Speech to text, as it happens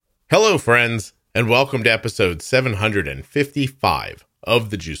Hello, friends, and welcome to episode 755 of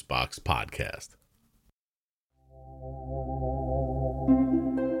the Juicebox Podcast.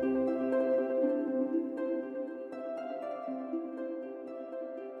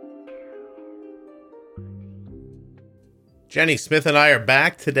 Jenny Smith and I are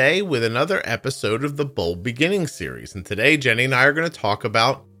back today with another episode of the Bold Beginning series, and today Jenny and I are going to talk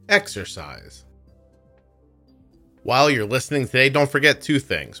about exercise. While you're listening today, don't forget two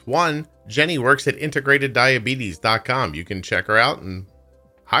things. One, Jenny works at IntegratedDiabetes.com. You can check her out and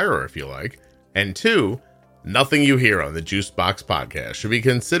hire her if you like. And two, nothing you hear on the Juicebox Podcast should be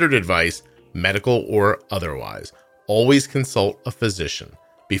considered advice, medical or otherwise. Always consult a physician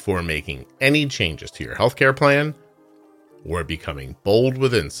before making any changes to your healthcare plan or becoming bold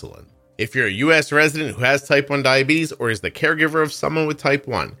with insulin. If you're a U.S. resident who has type 1 diabetes or is the caregiver of someone with type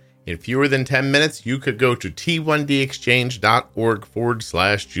 1, in fewer than 10 minutes, you could go to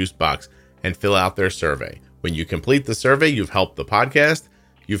t1dexchange.org/juicebox and fill out their survey. When you complete the survey, you've helped the podcast,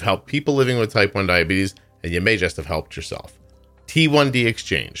 you've helped people living with type 1 diabetes, and you may just have helped yourself.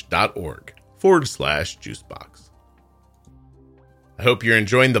 t1dexchange.org/juicebox. I hope you're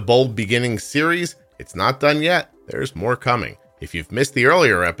enjoying the Bold Beginning series. It's not done yet. There's more coming. If you've missed the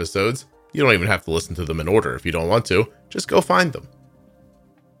earlier episodes, you don't even have to listen to them in order if you don't want to. Just go find them.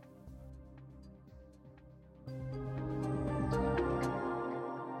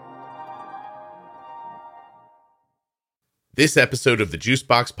 This episode of the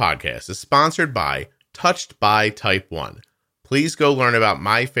Juicebox Podcast is sponsored by Touched by Type 1. Please go learn about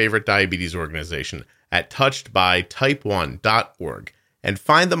my favorite diabetes organization at touchedbytype1.org and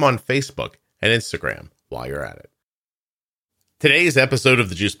find them on Facebook and Instagram while you're at it. Today's episode of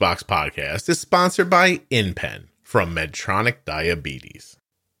the Juicebox Podcast is sponsored by InPen from Medtronic Diabetes.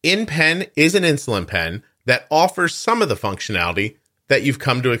 InPen is an insulin pen that offers some of the functionality that you've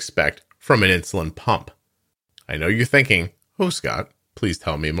come to expect from an insulin pump. I know you're thinking, "Oh, Scott, please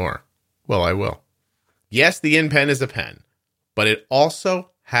tell me more." Well, I will. Yes, the InPen is a pen, but it also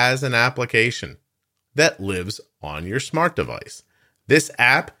has an application that lives on your smart device. This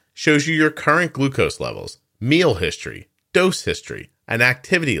app shows you your current glucose levels, meal history, dose history, an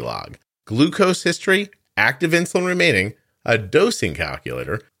activity log, glucose history, active insulin remaining, a dosing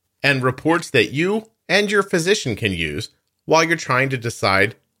calculator, and reports that you and your physician can use while you're trying to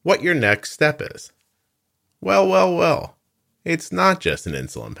decide what your next step is. Well. It's not just an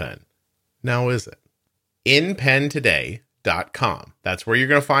insulin pen. Now is it? InPenToday.com. That's where you're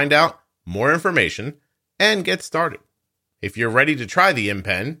going to find out more information and get started. If you're ready to try the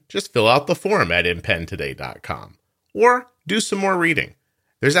InPen, just fill out the form at InPenToday.com. Or do some more reading.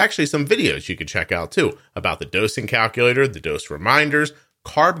 There's actually some videos you can check out too about the dosing calculator, the dose reminders,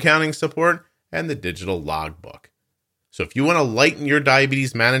 carb counting support, and the digital logbook. So if you want to lighten your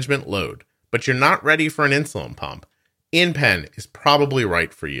diabetes management load, but you're not ready for an insulin pump, InPen is probably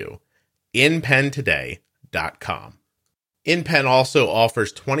right for you. InPenToday.com. InPen also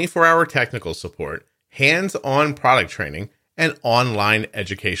offers 24-hour technical support, hands-on product training, and online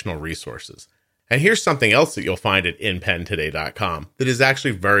educational resources. And here's something else that you'll find at InPenToday.com that is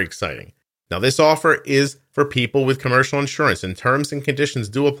actually very exciting. Now, this offer is for people with commercial insurance, and terms and conditions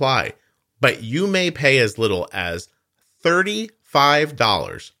do apply, but you may pay as little as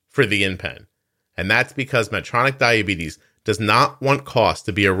 $35 for the InPen. And that's because Medtronic Diabetes does not want cost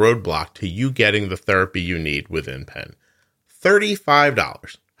to be a roadblock to you getting the therapy you need with InPen.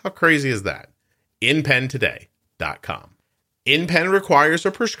 $35. How crazy is that? InPenToday.com. InPen requires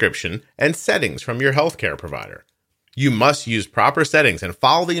a prescription and settings from your healthcare provider. You must use proper settings and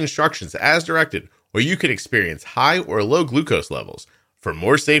follow the instructions as directed, or you could experience high or low glucose levels. For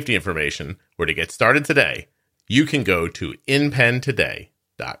more safety information or to get started today, you can go to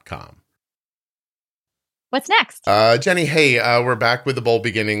InPenToday.com. What's next? Jenny, hey, we're back with the Bold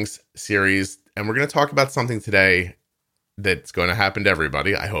Beginnings series, and we're going to talk about something today that's going to happen to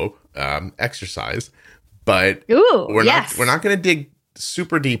everybody, I hope, exercise. But we're not going to dig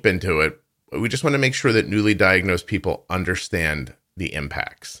super deep into it. We just want to make sure that newly diagnosed people understand the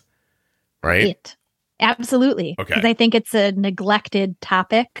impacts, right? Absolutely. Okay. Because I think it's a neglected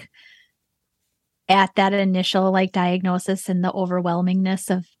topic at that initial diagnosis and the overwhelmingness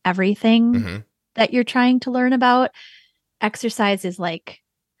of everything that you're trying to learn about. Exercise is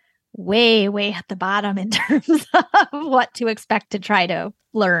way at the bottom in terms of what to expect to try to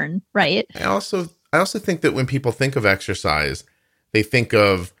learn, right? I also think that when people think of exercise, they think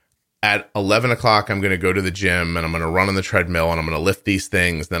of at 11 o'clock, I'm going to go to the gym and I'm going to run on the treadmill and I'm going to lift these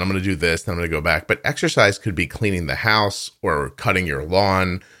things. Then I'm going to do this. Then I'm going to go back. But exercise could be cleaning the house or cutting your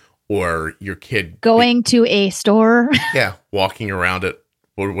lawn or your kid going to a store. Yeah. Walking around it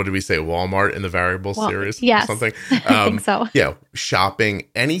what did we say? Walmart in the variable series? Yes. Or something. I think so. Yeah. Shopping,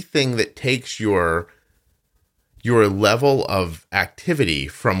 anything that takes your level of activity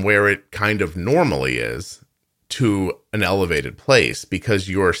from where it kind of normally is to an elevated place, because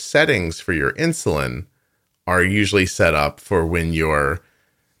your settings for your insulin are usually set up for when you're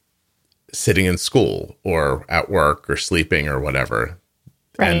sitting in school or at work or sleeping or whatever.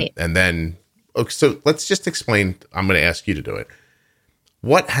 Right. And then, okay, so let's just explain. I'm going to ask you to do it.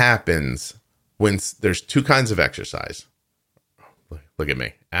 What happens when there's two kinds of exercise? Look at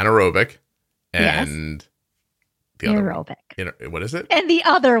me. Anaerobic and the aerobic. Other one. What is it? And the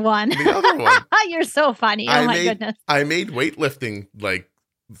other one. The other one. You're so funny. Oh my goodness. I made weightlifting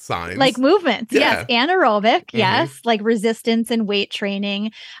signs. Like movements. Yeah. Yes. Anaerobic. Yes. Like resistance and weight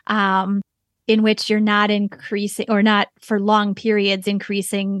training, in which you're not increasing or not for long periods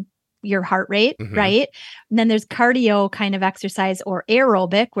increasing your heart rate. Right. And then there's cardio kind of exercise or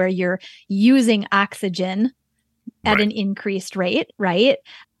aerobic where you're using oxygen at an increased rate. Right.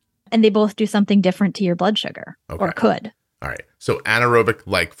 And they both do something different to your blood sugar or could. All right. So anaerobic,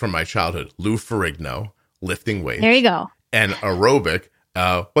 like from my childhood, Lou Ferrigno, lifting weights. There you go. And aerobic,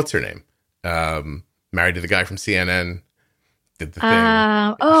 what's her name? Married to the guy from CNN, did the thing.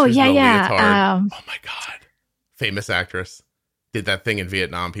 Oh, yeah. Oh my God. Famous actress. Did that thing in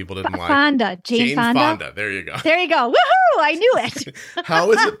Vietnam people didn't like. Jane Fonda. There you go. There you go. Woohoo! I knew it. How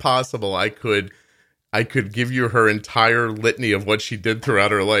is it possible I could give you her entire litany of what she did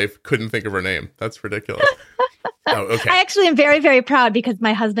throughout her life, couldn't think of her name? That's ridiculous. Oh, okay. I actually am very, very proud because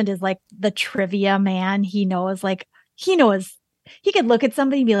my husband is like the trivia man. He knows, he could look at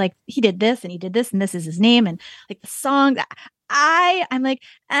somebody and be like, he did this and this is his name. And like the song, I'm like,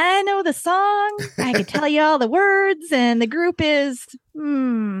 I know the song. I could tell you all the words, and the group is,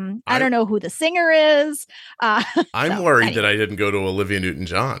 I don't know who the singer is. I'm worried that I didn't go to Olivia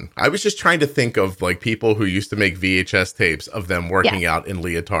Newton-John. I was just trying to think of like people who used to make VHS tapes of them working out in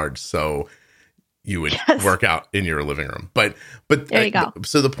leotards. So you would work out in your living room. But there you go.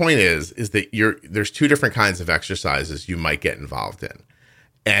 So the point is that there's two different kinds of exercises you might get involved in,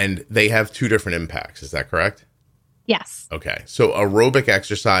 and they have two different impacts. Is that correct? Yes. Okay. So aerobic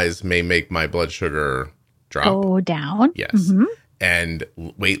exercise may make my blood sugar drop. Go down. Yes. And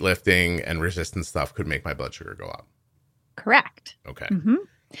weightlifting and resistance stuff could make my blood sugar go up. Correct. Okay.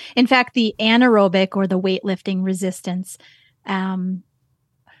 In fact, the anaerobic or the weightlifting resistance, the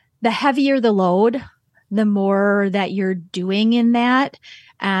heavier the load, the more that you're doing in that,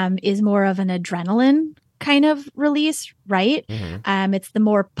 is more of an adrenaline kind of release, right? It's the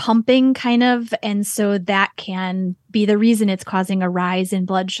more pumping kind of, and so that can be the reason it's causing a rise in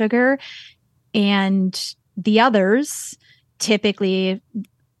blood sugar. And the others, typically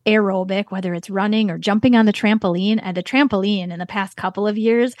aerobic, whether it's running or jumping on the trampoline. And the trampoline in the past couple of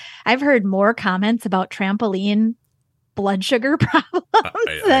years, I've heard more comments about trampoline blood sugar problems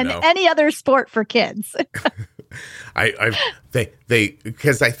than any other sport for kids.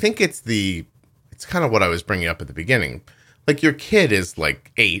 Because I think it's kind of what I was bringing up at the beginning. Like your kid is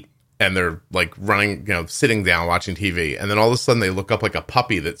like 8 and they're like running, sitting down watching TV, and then all of a sudden they look up like a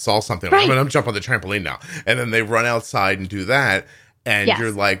puppy that saw something. Right. I'm going to jump on the trampoline now, and then they run outside and do that, and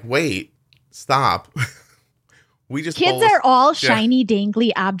you're like, wait, stop. Kids are all shiny,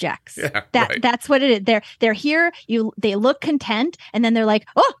 dangly objects. That's what it is. They're here. They look content, and then they're like,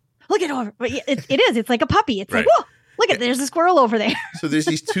 oh, look at over. It is. It's like a puppy. It's like, oh, look at there's a squirrel over there. So there's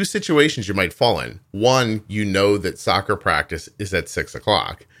these two situations you might fall in. One, that soccer practice is at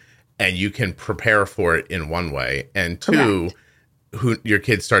 6:00, and you can prepare for it in one way. And two, your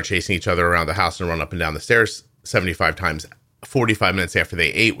kids start chasing each other around the house and run up and down the stairs 75 times. 45 minutes after they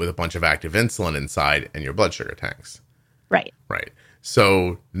ate with a bunch of active insulin inside, and your blood sugar tanks. Right.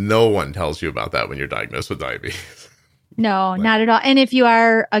 So no one tells you about that when you're diagnosed with diabetes. No, not at all. And if you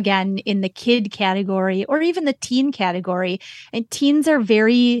are, again, in the kid category or even the teen category, and teens are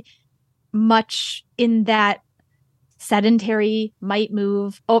very much in that sedentary, might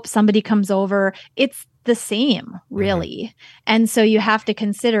move, somebody comes over. It's the same, really. And so you have to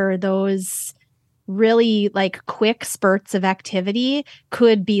consider those really like quick spurts of activity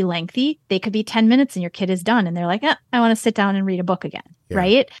could be lengthy. They could be 10 minutes and your kid is done and they're like, I want to sit down and read a book again.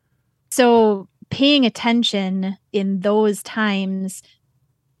 Right. So paying attention in those times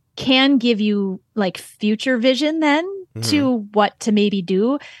can give you like future vision then to what to maybe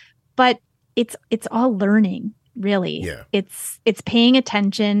do. But it's all learning, really. It's paying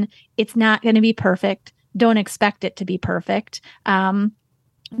attention. It's not going to be perfect. Don't expect it to be perfect.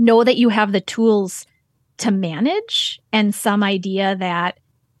 Know that you have the tools to manage and some idea that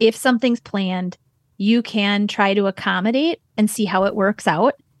if something's planned, you can try to accommodate and see how it works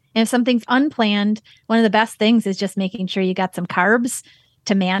out. And if something's unplanned, one of the best things is just making sure you got some carbs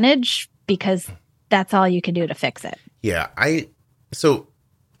to manage, because that's all you can do to fix it. Yeah. So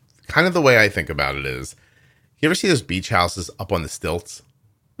kind of the way I think about it is, you ever see those beach houses up on the stilts?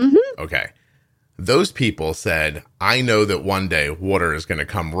 Mm-hmm. Okay. Those people said, I know that one day water is going to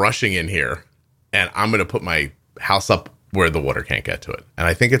come rushing in here and I'm going to put my house up where the water can't get to it. And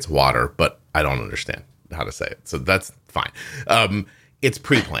I think it's water, but I don't understand how to say it. So that's fine. It's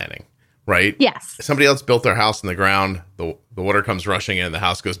pre-planning, right? Yes. Somebody else built their house in the ground. The water comes rushing in. The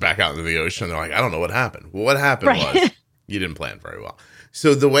house goes back out into the ocean. They're like, I don't know what happened. Well, what happened was you didn't plan very well.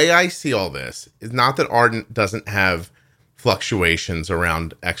 So the way I see all this is not that Arden doesn't have fluctuations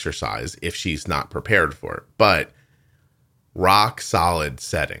around exercise if she's not prepared for it, but rock solid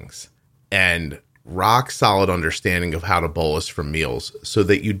settings and rock solid understanding of how to bolus for meals so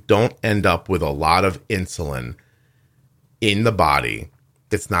that you don't end up with a lot of insulin in the body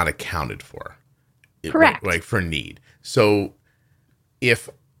that's not accounted for. Correct. Like for need. So if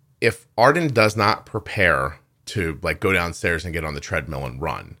Arden does not prepare to like go downstairs and get on the treadmill and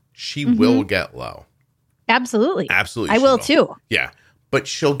run, she will get low. Absolutely. Absolutely. I will too. Yeah. But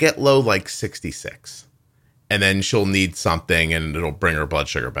she'll get low like 66. And then she'll need something and it'll bring her blood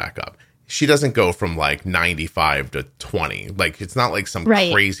sugar back up. She doesn't go from like 95 to 20. Like it's not like some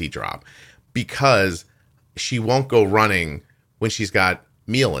crazy drop, because she won't go running when she's got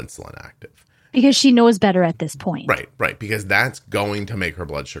meal insulin active. Because she knows better at this point. Right. Because that's going to make her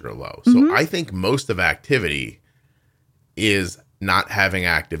blood sugar low. So I think most of activity is not having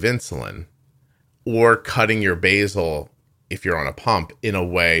active insulin or cutting your basal if you're on a pump in a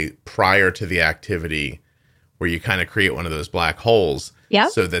way prior to the activity where you kind of create one of those black holes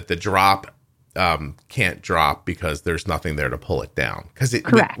so that the drop can't drop because there's nothing there to pull it down. Because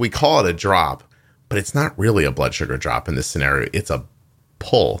we call it a drop, but it's not really a blood sugar drop in this scenario. It's a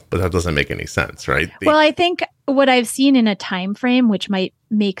pull, but that doesn't make any sense, right? Well, I think what I've seen in a time frame, which might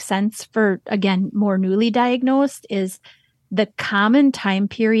make sense for, again, more newly diagnosed, is the common time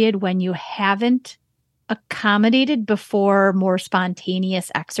period when you haven't accommodated before more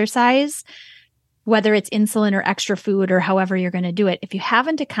spontaneous exercise, whether it's insulin or extra food or however you're going to do it. If you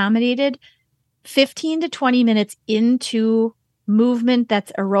haven't accommodated 15 to 20 minutes into movement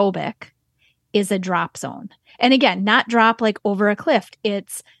that's aerobic is a drop zone. And again, not drop like over a cliff.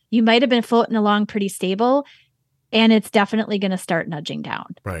 It's, you might have been floating along pretty stable and it's definitely going to start nudging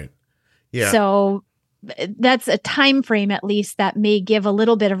down. Right. Yeah. So that's a time frame, at least, that may give a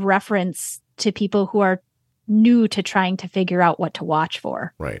little bit of reference to people who are new to trying to figure out what to watch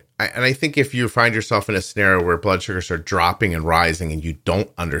for. Right. And I think if you find yourself in a scenario where blood sugars are dropping and rising and you don't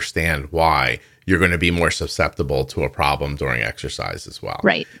understand why, you're going to be more susceptible to a problem during exercise as well.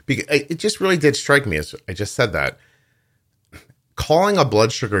 Right. Because it just really did strike me, as I just said, that calling a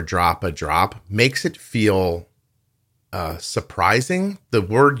blood sugar drop a drop makes it feel surprising. The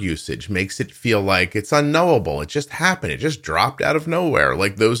word usage makes it feel like it's unknowable. It just happened. It just dropped out of nowhere.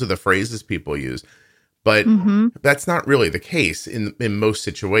 Like those are the phrases people use. But that's not really the case in most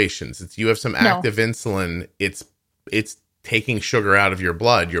situations. It's you have some active insulin. It's taking sugar out of your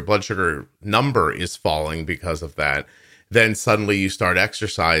blood. Your blood sugar number is falling because of that. Then suddenly you start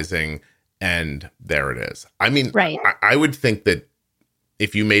exercising and there it is. I mean, I would think that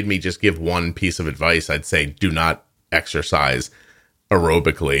if you made me just give one piece of advice, I'd say do not exercise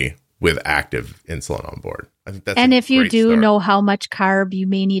aerobically with active insulin on board. I think that's and if you do know how much carb you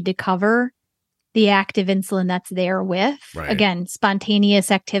may need to cover, the active insulin that's there with, again, spontaneous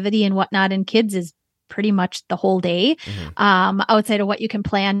activity and whatnot in kids is pretty much the whole day, outside of what you can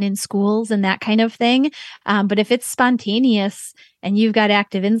plan in schools and that kind of thing. But if it's spontaneous and you've got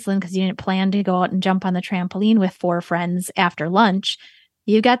active insulin because you didn't plan to go out and jump on the trampoline with 4 friends after lunch,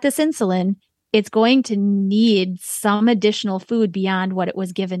 you got this insulin, it's going to need some additional food beyond what it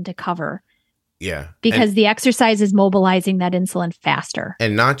was given to cover. Yeah. Because the exercise is mobilizing that insulin faster.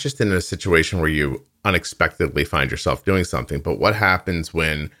 And not just in a situation where you unexpectedly find yourself doing something, but what happens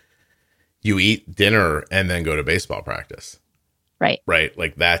when you eat dinner and then go to baseball practice? Right.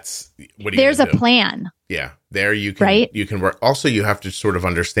 Like that's, what do you There's a plan. Yeah. There you can, you can work. Also, you have to sort of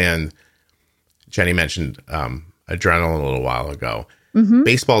understand, Jenny mentioned adrenaline a little while ago.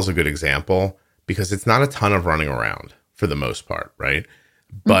 Baseball is a good example because it's not a ton of running around for the most part, right?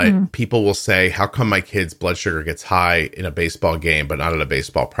 But people will say, how come my kid's blood sugar gets high in a baseball game, but not at a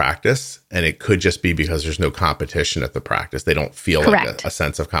baseball practice? And it could just be because there's no competition at the practice. They don't feel like a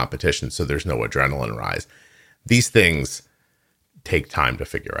sense of competition. So there's no adrenaline rise. These things take time to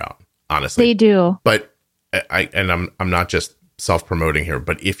figure out, honestly. They do. But I'm not just self-promoting here,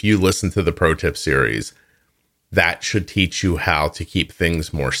 but if you listen to the Pro Tip series, that should teach you how to keep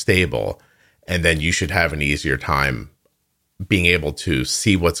things more stable. And then you should have an easier time being able to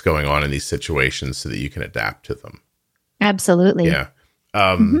see what's going on in these situations so that you can adapt to them. Absolutely. Yeah.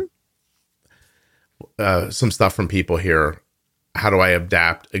 Some stuff from people here. How do I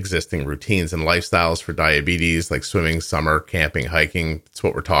adapt existing routines and lifestyles for diabetes, like swimming, summer, camping, hiking? That's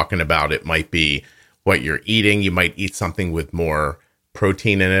what we're talking about. It might be what you're eating. You might eat something with more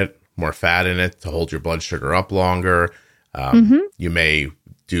protein in it, more fat in it to hold your blood sugar up longer. You may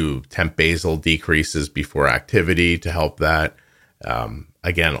do temp basal decreases before activity to help that.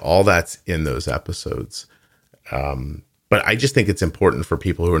 Again, all that's in those episodes. But I just think it's important for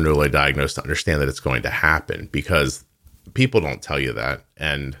people who are newly diagnosed to understand that it's going to happen, because people don't tell you that.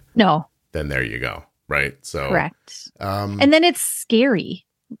 And then there you go. Right. So correct. And then it's scary.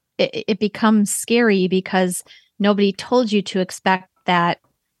 It becomes scary because nobody told you to expect that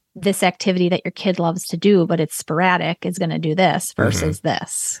this activity that your kid loves to do, but it's sporadic, is going to do this versus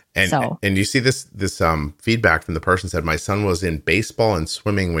this. And you see this feedback from the person said, my son was in baseball and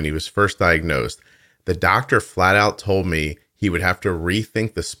swimming when he was first diagnosed. The doctor flat out told me he would have to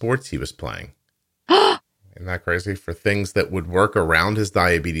rethink the sports he was playing. Isn't that crazy? For things that would work around his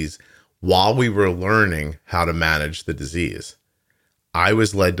diabetes while we were learning how to manage the disease. I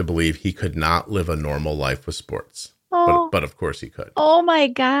was led to believe he could not live a normal life with sports. But of course he could. Oh my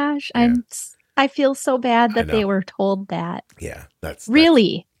gosh. Yeah. I feel so bad that they were told that. Yeah. That's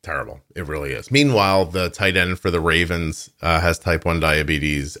terrible. It really is. Meanwhile, the tight end for the Ravens has type 1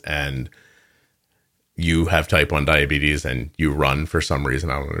 diabetes, and you have type 1 diabetes and you run for some reason.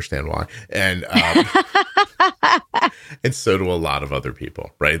 I don't understand why. And and so do a lot of other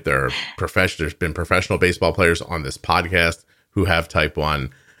people, right? There's been professional baseball players on this podcast who have type 1.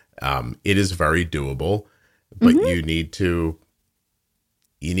 It is very doable, but you need to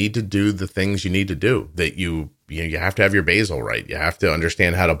do the things you need to do. That you have to have your basal right. You have to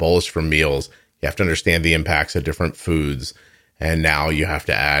understand how to bolus for meals. You have to understand the impacts of different foods. And now you have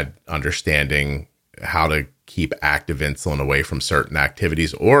to add understanding how to keep active insulin away from certain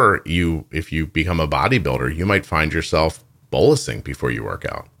activities. Or if you become a bodybuilder, you might find yourself bolusing before you work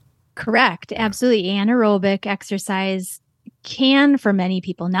out. Correct. Absolutely. Anaerobic exercise can, for many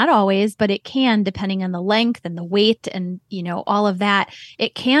people, not always, but it can, depending on the length and the weight and, all of that,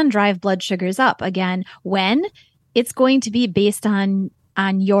 it can drive blood sugars up. Again, when it's going to be based on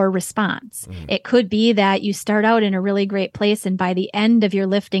your response. It could be that you start out in a really great place, and by the end of your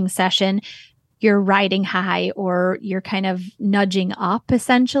lifting session, you're riding high or you're kind of nudging up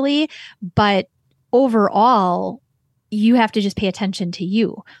essentially. But overall, you have to just pay attention to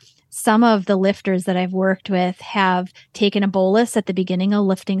you. Some of the lifters that I've worked with have taken a bolus at the beginning of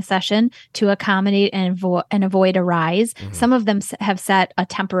lifting session to accommodate and avoid a rise. Some of them have set a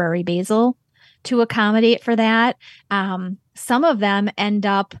temporary basal to accommodate for that. Some of them end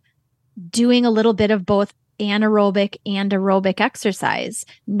up doing a little bit of both anaerobic and aerobic exercise,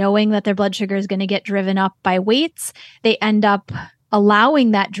 knowing that their blood sugar is going to get driven up by weights. They end up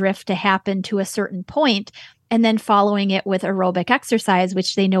allowing that drift to happen to a certain point, and then following it with aerobic exercise,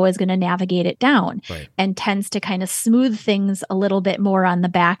 which they know is going to navigate it down, and tends to kind of smooth things a little bit more on the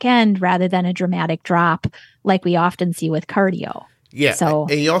back end rather than a dramatic drop like we often see with cardio. Yeah. So,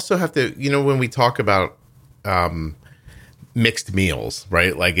 and you also have to, when we talk about mixed meals,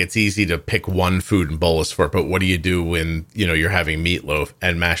 right? Like it's easy to pick one food and bolus for it, but what do you do when, you're having meatloaf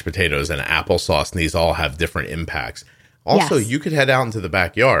and mashed potatoes and applesauce, and these all have different impacts? Also, you could head out into the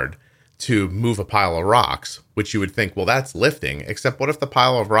backyard to move a pile of rocks, which you would think, well, that's lifting, except what if the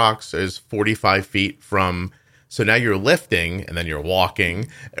pile of rocks is 45 feet from, so now you're lifting and then you're walking,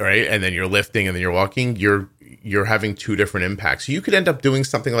 right? And then you're lifting and then you're walking, you're having two different impacts. So you could end up doing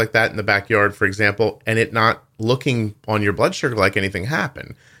something like that in the backyard, for example, and it not looking on your blood sugar like anything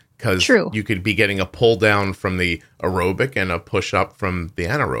happened, because you could be getting a pull down from the aerobic and a push up from the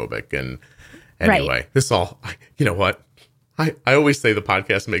anaerobic. And anyway, this all, you know what? I always say the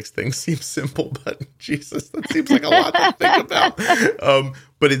podcast makes things seem simple, but Jesus, that seems like a lot to think about.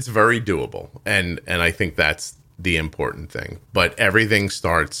 But it's very doable. And I think that's the important thing. But everything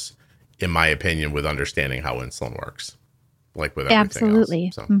starts, in my opinion, with understanding how insulin works, like with everything Absolutely.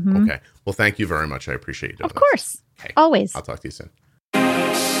 else. So, okay. Well, thank you very much. I appreciate you doing Of course. This. Okay. Always. I'll talk to you soon.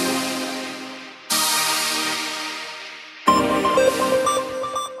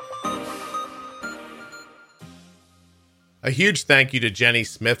 A huge thank you to Jenny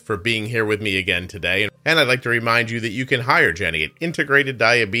Smith for being here with me again today. And I'd like to remind you that you can hire Jenny at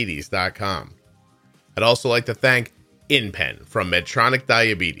integrateddiabetes.com. I'd also like to thank InPen from Medtronic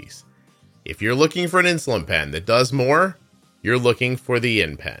Diabetes. If you're looking for an insulin pen that does more, you're looking for the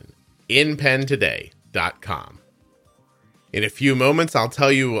InPen. InPenToday.com. In a few moments, I'll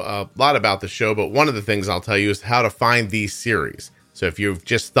tell you a lot about the show, but one of the things I'll tell you is how to find these series. So if you've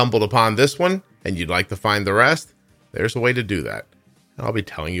just stumbled upon this one and you'd like to find the rest, there's a way to do that. And I'll be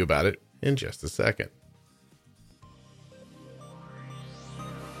telling you about it in just a second.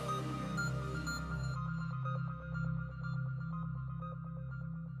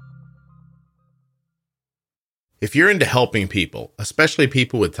 If you're into helping people, especially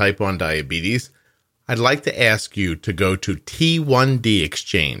people with type 1 diabetes, I'd like to ask you to go to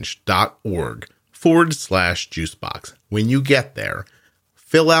t1dexchange.org/juicebox. When you get there,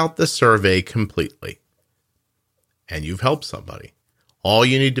 fill out the survey completely. And you've helped somebody. All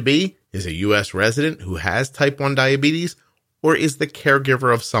you need to be is a U.S. resident who has type 1 diabetes or is the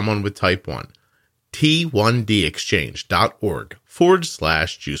caregiver of someone with type 1.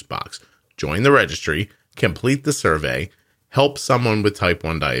 t1dexchange.org/juicebox. Join the registry, complete the survey, help someone with type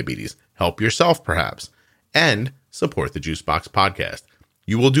 1 diabetes, help yourself perhaps, and support the Juicebox podcast.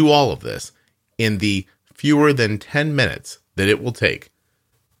 You will do all of this in the fewer than 10 minutes that it will take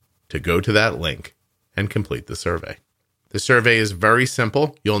to go to that link and complete the survey. The survey is very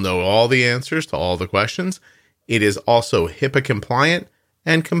simple. You'll know all the answers to all the questions. It is also HIPAA compliant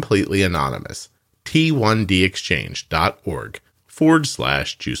and completely anonymous.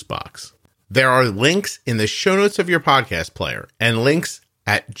 t1dexchange.org/juicebox. There are links in the show notes of your podcast player and links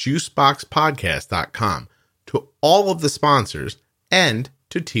at juiceboxpodcast.com to all of the sponsors and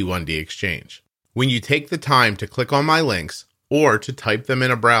to T1D Exchange. When you take the time to click on my links or to type them in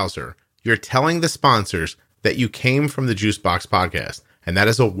a browser, you're telling the sponsors that you came from the Juicebox podcast, and that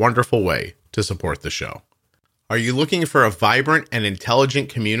is a wonderful way to support the show. Are you looking for a vibrant and intelligent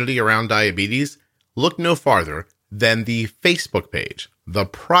community around diabetes? Look no farther than the Facebook page, the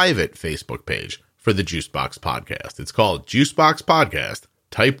private Facebook page for the Juicebox podcast. It's called Juicebox Podcast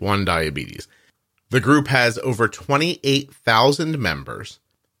Type 1 Diabetes. The group has over 28,000 members,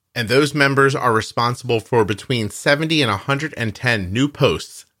 and those members are responsible for between 70 and 110 new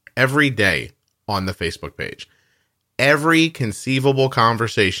posts every day on the Facebook page. Every conceivable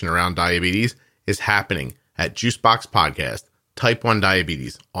conversation around diabetes is happening at Juicebox Podcast Type 1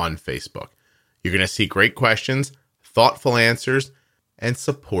 Diabetes on Facebook. You're going to see great questions, thoughtful answers, and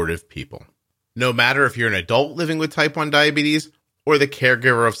supportive people. No matter if you're an adult living with type 1 diabetes or the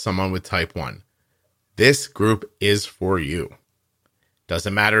caregiver of someone with type 1, this group is for you.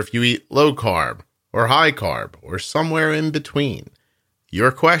 Doesn't matter if you eat low carb or high carb or somewhere in between.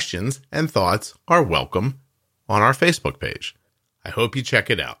 Your questions and thoughts are welcome on our Facebook page. I hope you check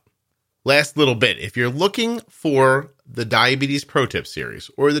it out. Last little bit, if you're looking for the Diabetes Pro Tip series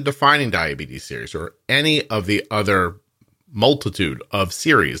or the Defining Diabetes series or any of the other multitude of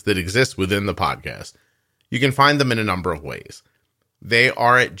series that exist within the podcast, you can find them in a number of ways. They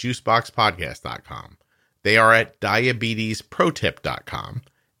are at juiceboxpodcast.com. They are at diabetesprotip.com.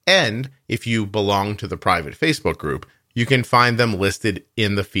 And if you belong to the private Facebook group, you can find them listed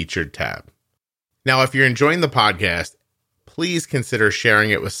in the featured tab. Now, if you're enjoying the podcast, please consider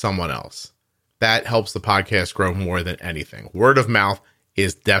sharing it with someone else. That helps the podcast grow more than anything. Word of mouth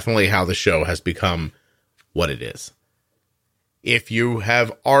is definitely how the show has become what it is. If you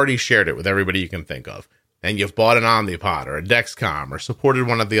have already shared it with everybody you can think of, and you've bought an Omnipod or a Dexcom or supported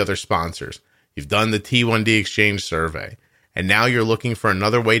one of the other sponsors, you've done the T1D Exchange survey, and now you're looking for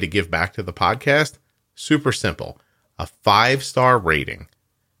another way to give back to the podcast, super simple. A 5-star rating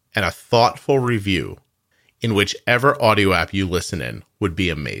and a thoughtful review in whichever audio app you listen in would be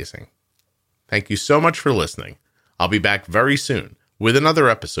amazing. Thank you so much for listening. I'll be back very soon with another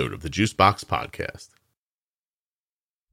episode of the Juicebox Podcast.